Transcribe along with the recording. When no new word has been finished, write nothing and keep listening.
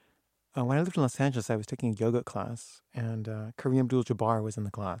When I lived in Los Angeles, I was taking a yoga class, and Kareem Abdul-Jabbar was in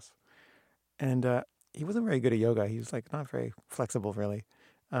the class. And he wasn't very good at yoga. He was like not very flexible, really.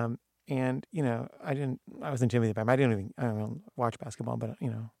 Um, and I was intimidated by him. I don't watch basketball, but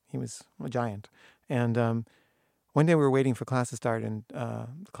he was a giant. And one day we were waiting for class to start, and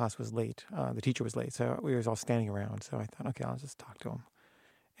the class was late. The teacher was late, so we were all standing around. So I thought, okay, I'll just talk to him.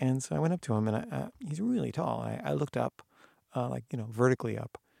 And so I went up to him, and he's really tall. I looked up, vertically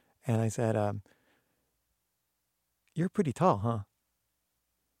up, and I said, "You're pretty tall, huh?"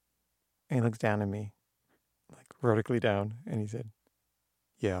 And he looks down at me, like vertically down, and he said,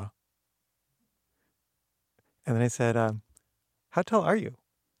 "Yeah." And then I said, "How tall are you?"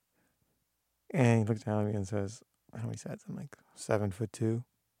 And he looked down at me and says, I don't know what he said, something like 7'2".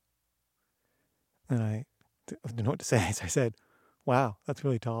 And I didn't know what to say. So I said, "Wow, that's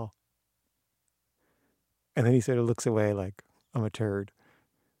really tall." And then he sort of looks away like I'm a turd.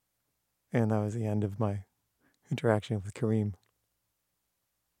 And that was the end of my interaction with Kareem.